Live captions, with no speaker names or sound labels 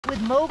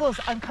With moguls,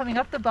 I'm coming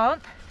up the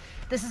bump.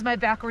 This is my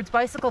backwards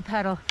bicycle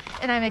pedal,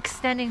 and I'm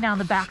extending down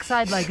the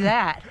backside like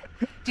that.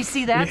 Do you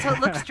see that? Yeah. So it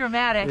looks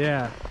dramatic.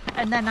 Yeah.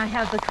 And then I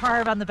have the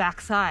carve on the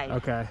backside.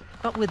 Okay.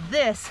 But with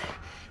this,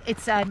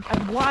 it's I'm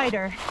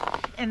wider,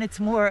 and it's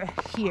more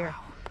here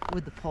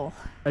with the pull.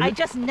 I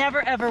just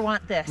never ever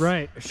want this.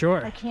 Right,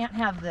 sure. I can't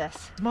have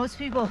this. Most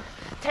people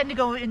tend to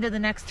go into the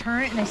next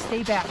turn and I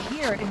stay back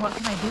here, and what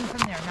can I do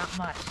from there? Not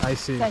much. I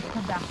see. So I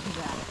come back to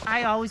that.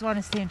 I always want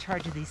to stay in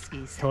charge of these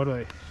skis.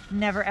 Totally.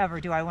 Never ever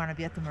do I want to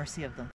be at the mercy of them.